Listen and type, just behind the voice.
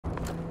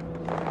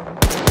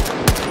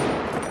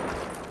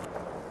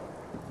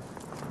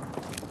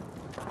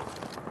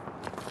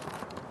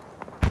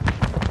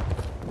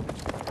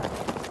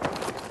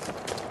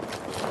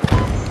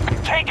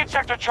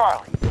Sector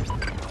Charlie.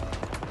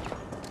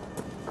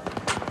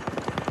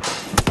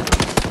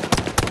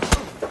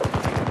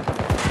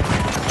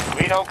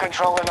 We don't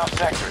control enough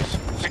sectors.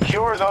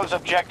 Secure those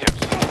objectives.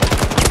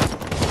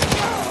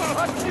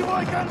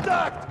 Огневой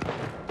контакт!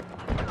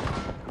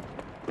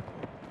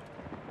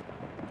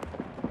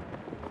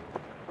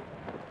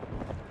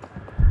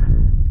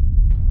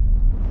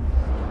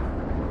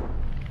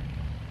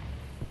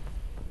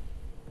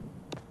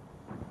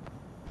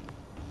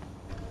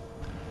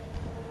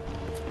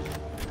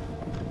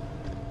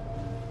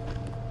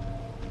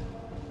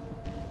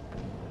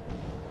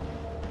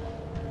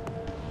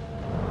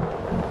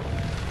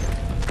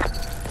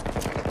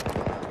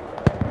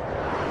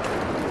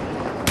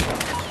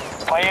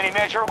 By any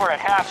measure, we're at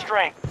half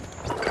strength.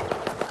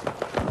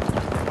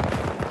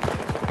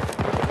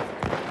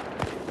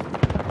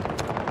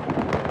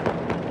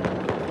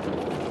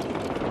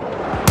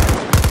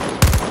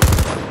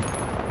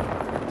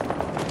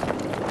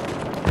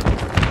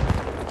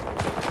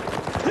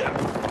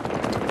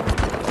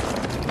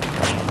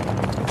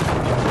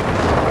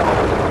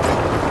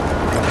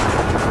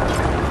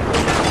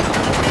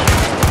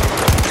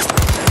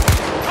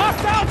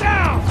 Hostile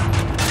down!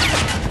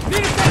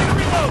 Need a second to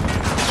reload!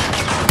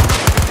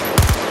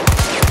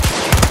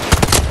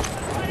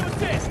 Try to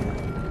assist!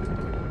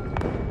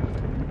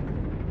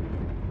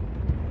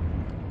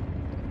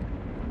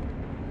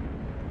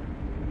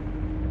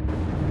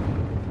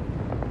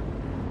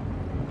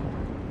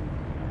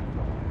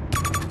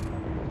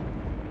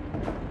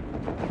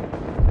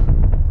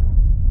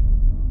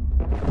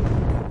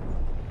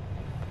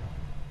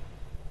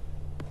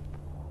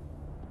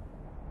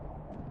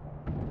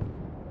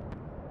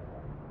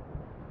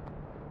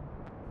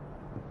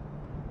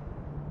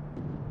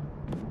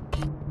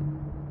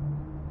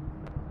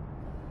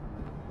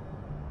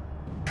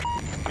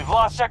 We've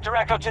lost Sector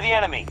Echo to the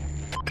enemy.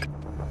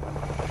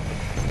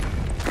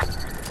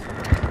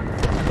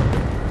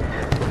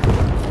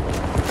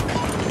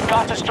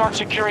 Got to start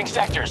securing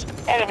sectors.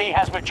 Enemy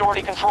has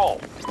majority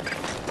control.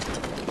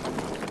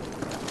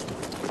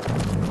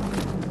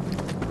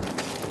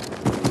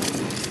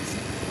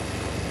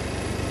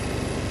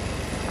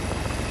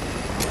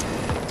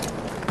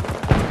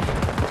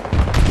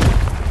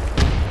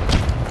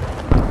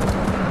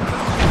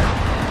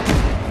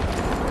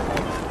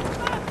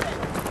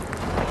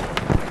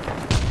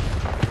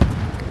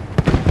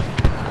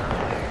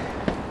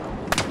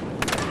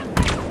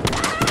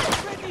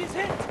 Brittany is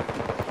hit!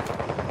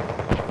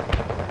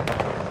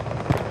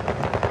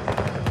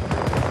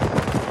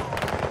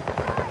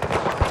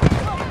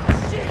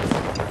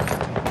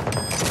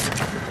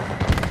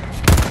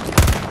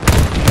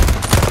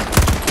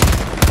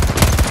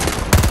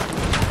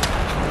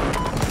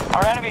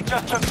 Our enemy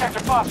just took Sector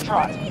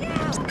Foxtrot.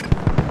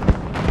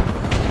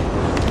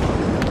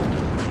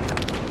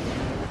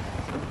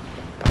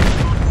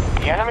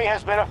 The enemy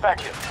has been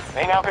effective.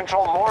 They now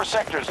control more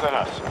sectors than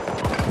us.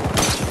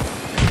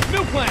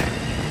 New plan!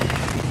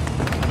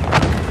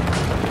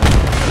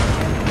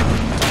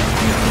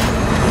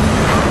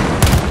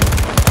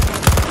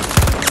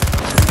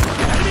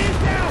 Enemy is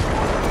down!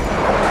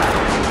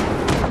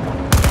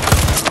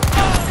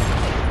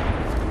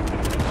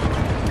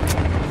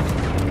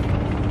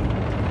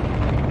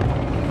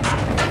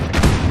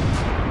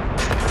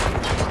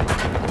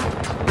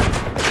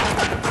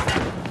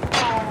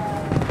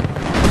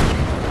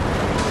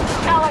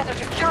 Allies are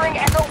securing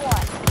Echo 1.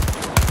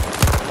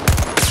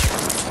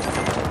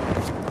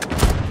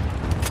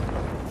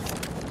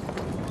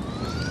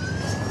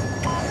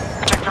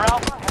 Sector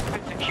Alpha has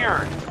been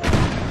secured.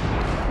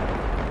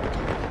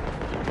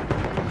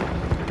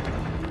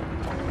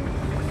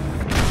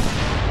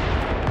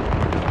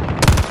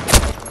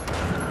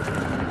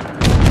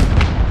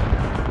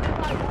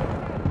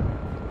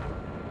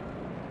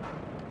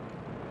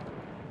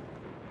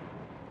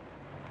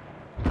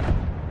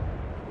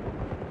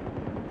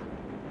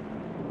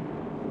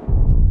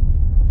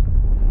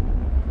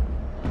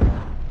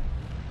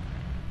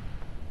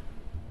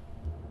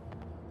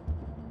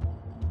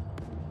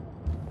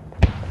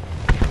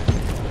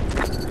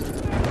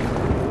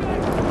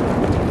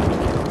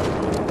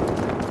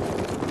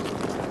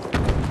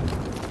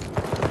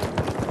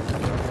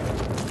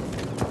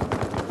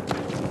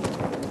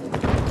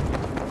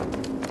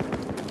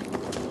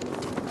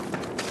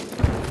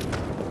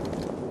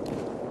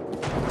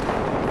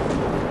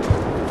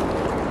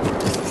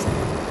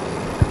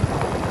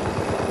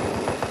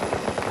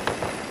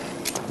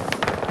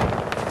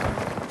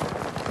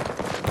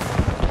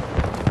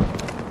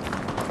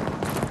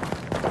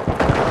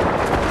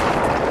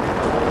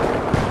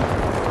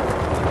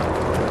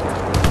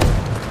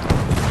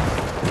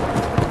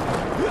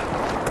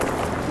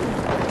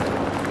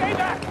 Stay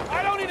back!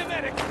 I don't need a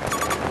medic!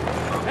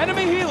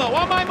 Enemy helo,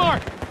 on my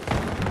mark!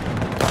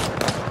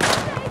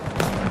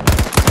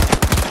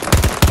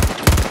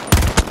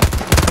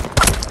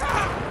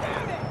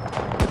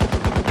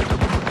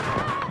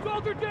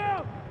 Soldier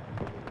down!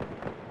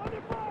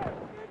 Under fire!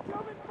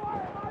 Incoming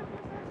fire! My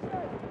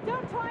position!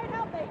 Don't try and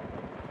help me!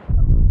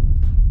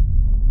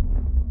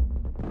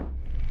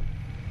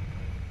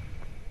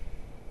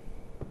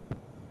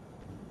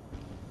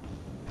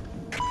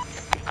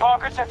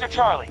 conquered Sector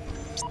Charlie.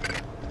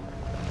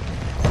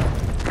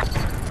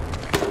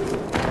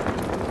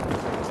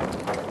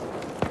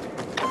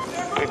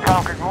 We've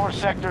conquered more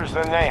sectors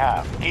than they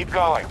have. Keep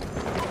going.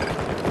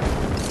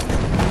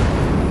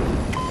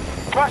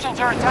 Russians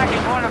are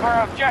attacking one of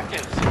our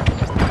objectives.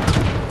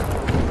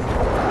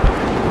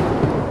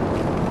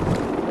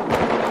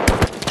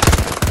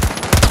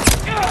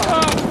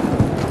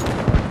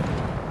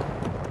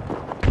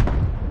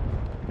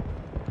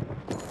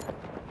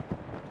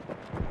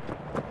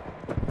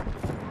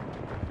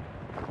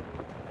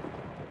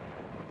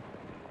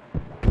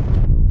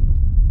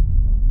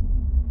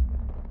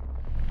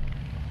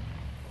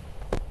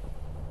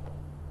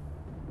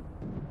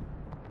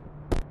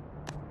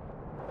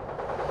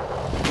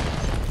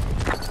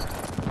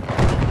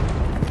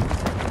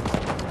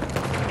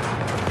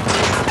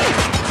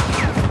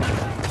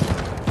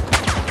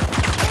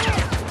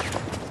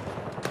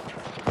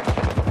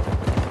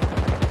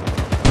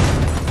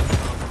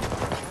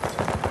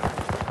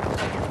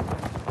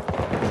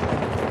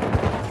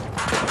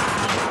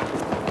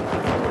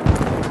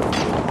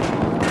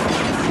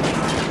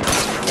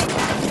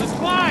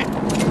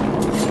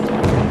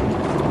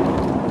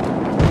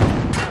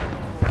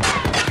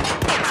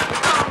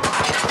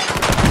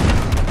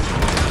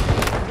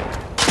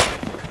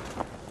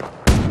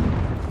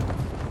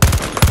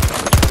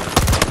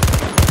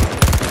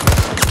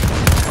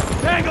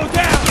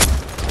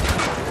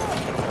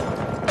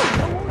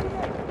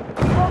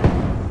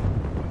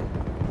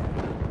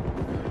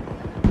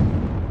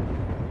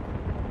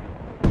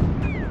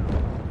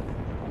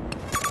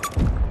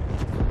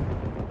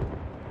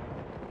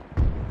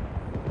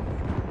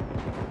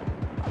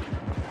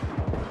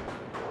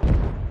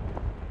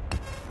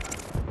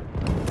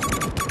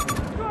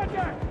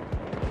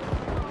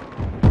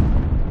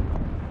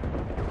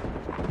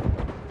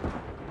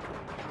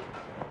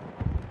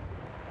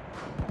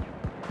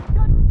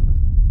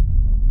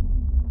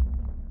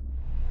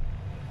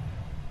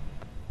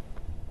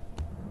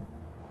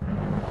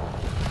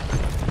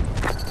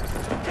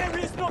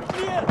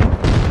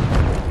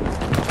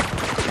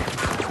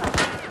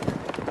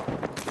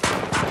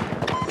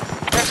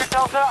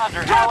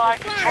 Under Allied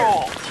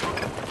control.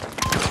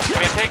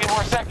 We've taken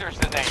more sectors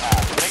than they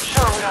have. Make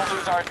sure we don't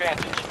lose our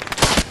advantage.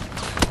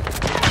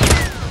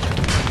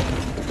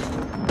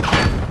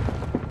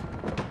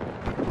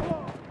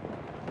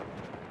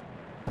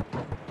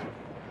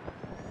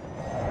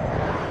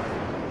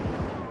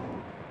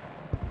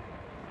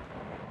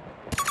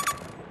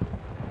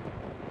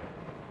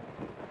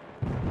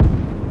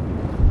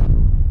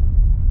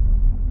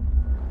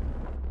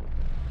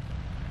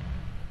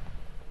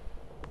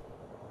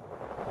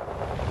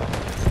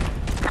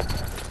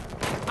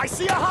 I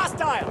see a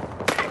hostile!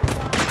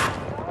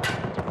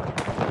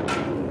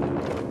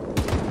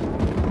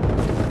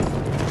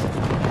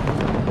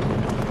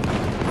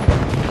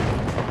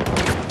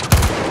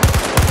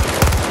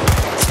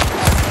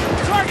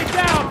 Target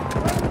down!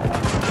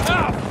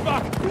 Ah,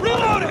 fuck!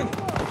 Reloading!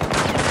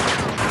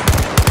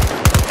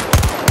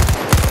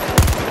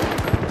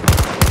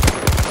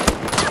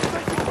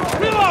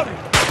 Reloading!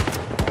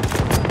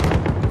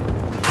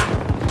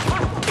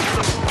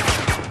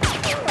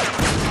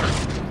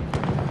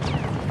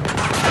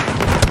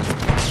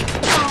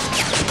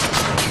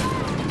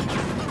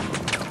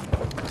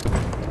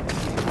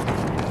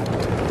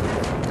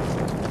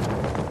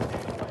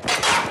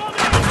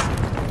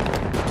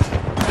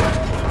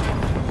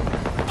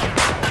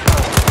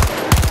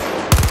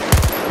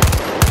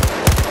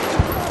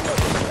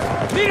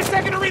 Need a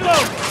second to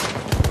reload!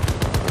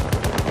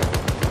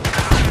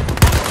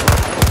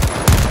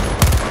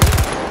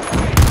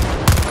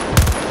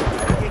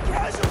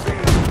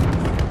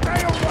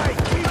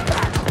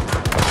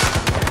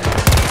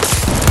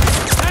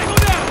 Tango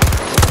down!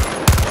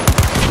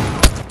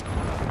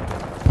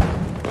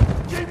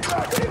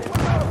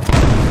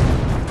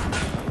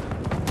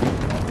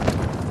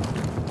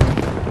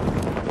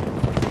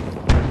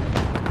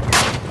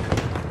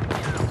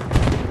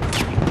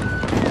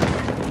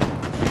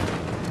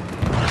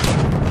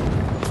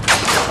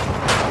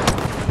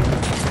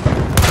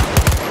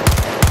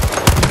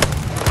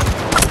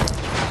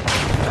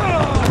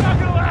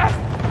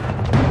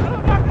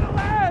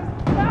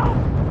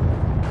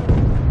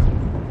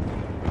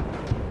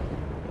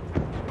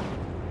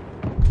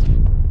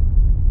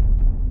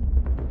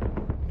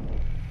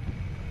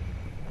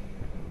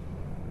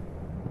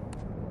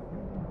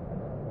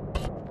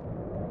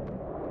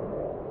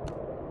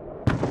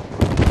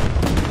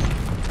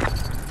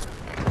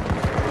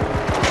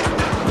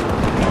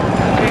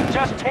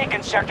 Just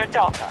taken Sector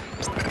Delta.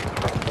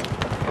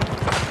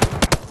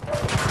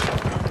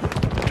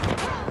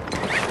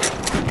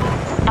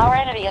 Our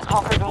enemy has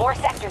conquered more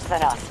sectors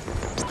than us.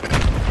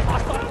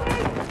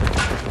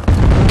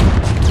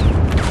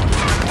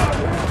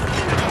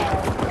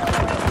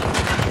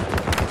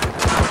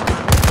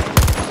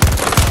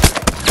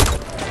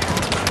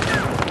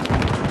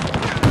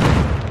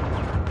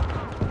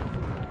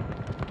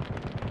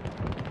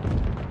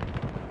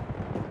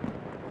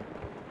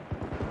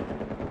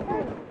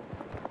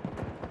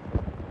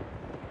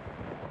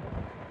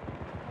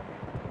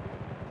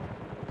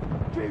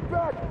 Keep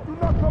back! Do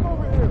not come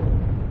over here!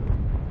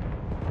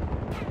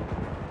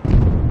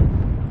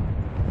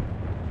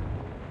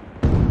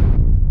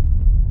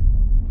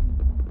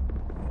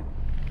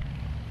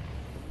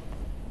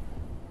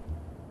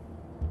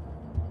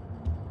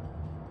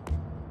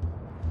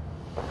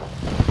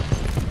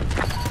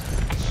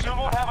 Soon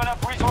won't have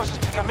enough resources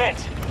to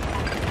commit.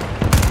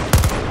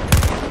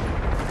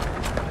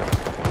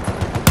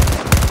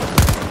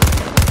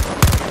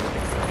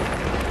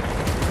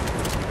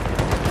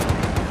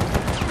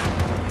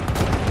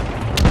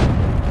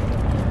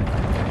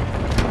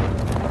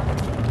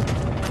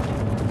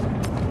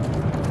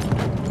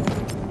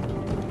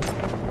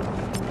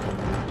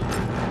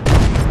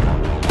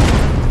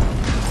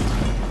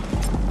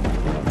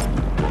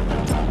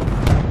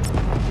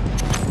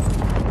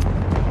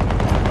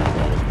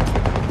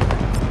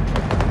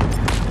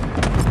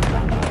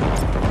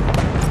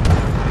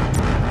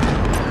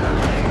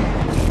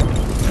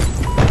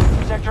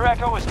 Sector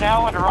Echo is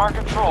now under our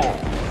control.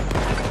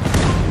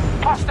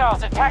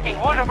 Hostiles attacking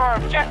one of our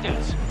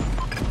objectives.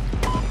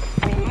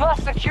 We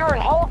must secure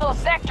and hold those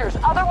sectors,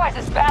 otherwise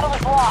this battle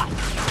is lost.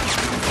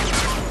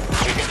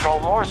 We control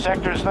more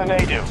sectors than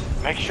they do.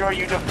 Make sure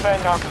you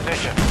defend our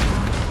position.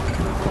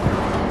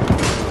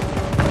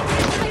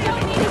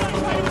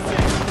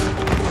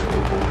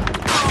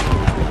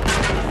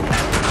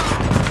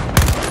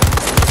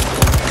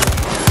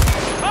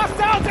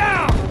 Hostile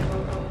down!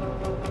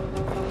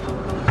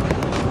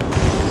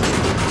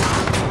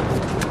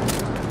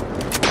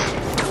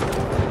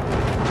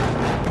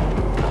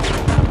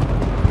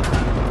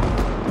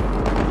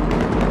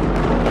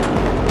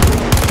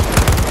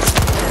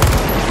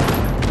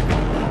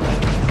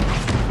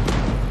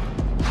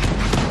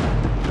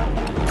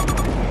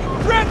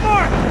 Red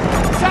mark!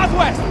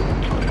 Southwest!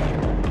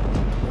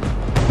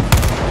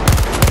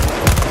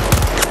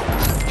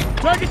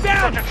 Target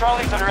down! Sector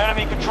Charlie's under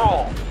enemy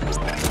control. One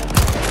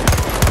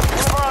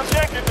of our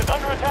objectives is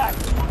under attack.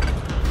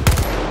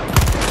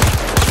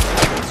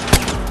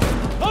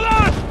 Hold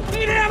on!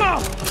 Need ammo!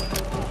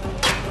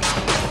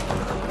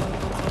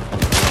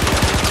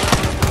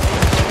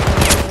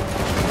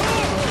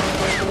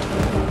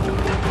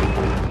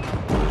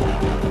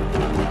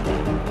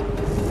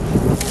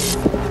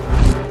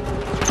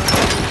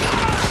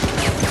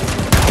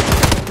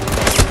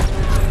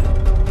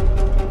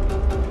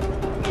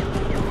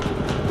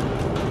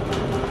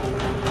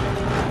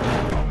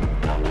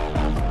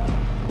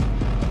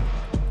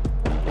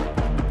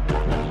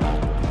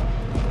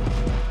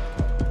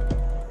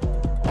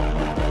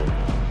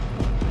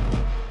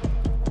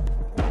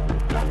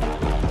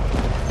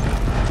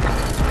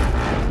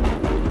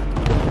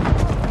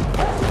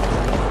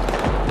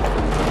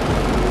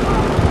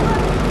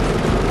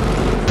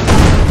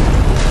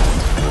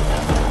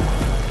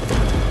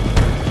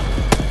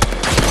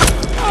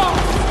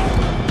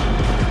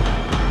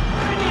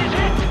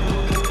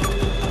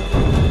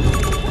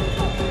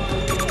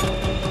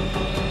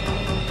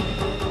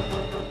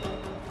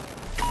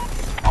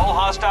 All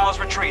hostiles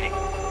retreating.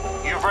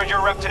 You've earned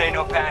your rep today,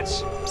 no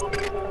pants.